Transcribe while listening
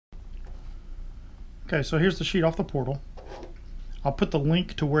Okay, so here's the sheet off the portal. I'll put the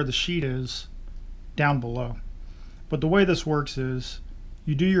link to where the sheet is down below. But the way this works is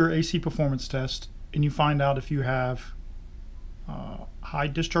you do your AC performance test and you find out if you have high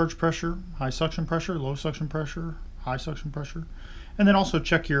discharge pressure, high suction pressure, low suction pressure, high suction pressure, and then also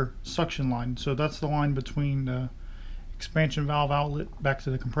check your suction line. So that's the line between the expansion valve outlet back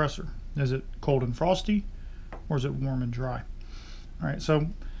to the compressor. Is it cold and frosty, or is it warm and dry? All right, so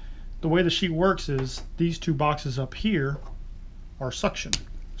the way the sheet works is these two boxes up here are suction,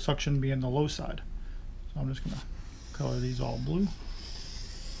 suction being the low side. So I'm just going to color these all blue.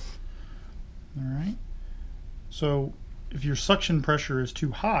 All right, so if your suction pressure is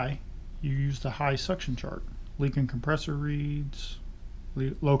too high, you use the high suction chart. Leaking compressor reads,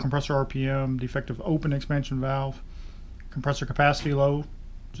 low compressor RPM, defective open expansion valve, compressor capacity low,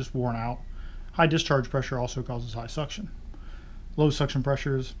 just worn out. High discharge pressure also causes high suction. Low suction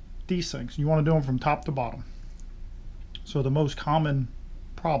pressure is these things. You want to do them from top to bottom. So the most common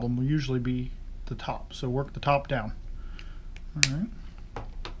problem will usually be the top. So work the top down. All right.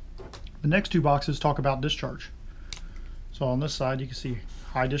 The next two boxes talk about discharge. So on this side you can see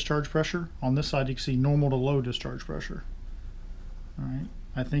high discharge pressure. On this side you can see normal to low discharge pressure. All right.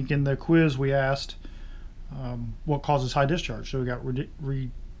 I think in the quiz we asked what causes high discharge. So we got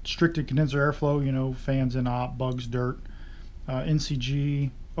restricted condenser airflow, you know, fans in op, bugs, dirt,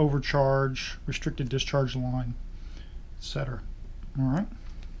 NCG, overcharge, restricted discharge line, etc. All right.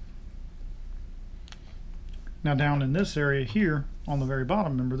 Now down in this area here on the very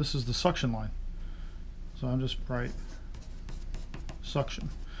bottom, remember this is the suction line. So I'm just write suction.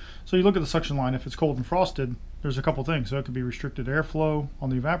 So you look at the suction line, if it's cold and frosted, there's a couple things. So it could be restricted airflow on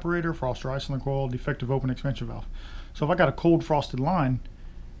the evaporator, frost or ice on the coil, defective open expansion valve. So if I got a cold frosted line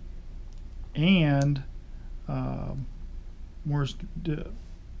and where's the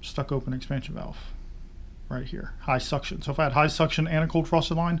stuck open expansion valve? Right here, high suction. So if I had high suction and a cold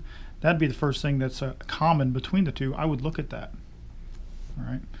frosted line, that'd be the first thing that's common between the two. I would look at that. All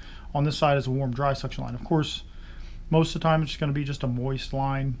right. On this side is a warm dry suction line. Of course, most of the time it's going to be just a moist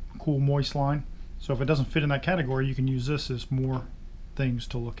line, cool moist line. So if it doesn't fit in that category, you can use this as more things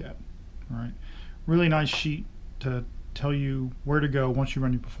to look at. All right. Really nice sheet to tell you where to go once you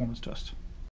run your performance test.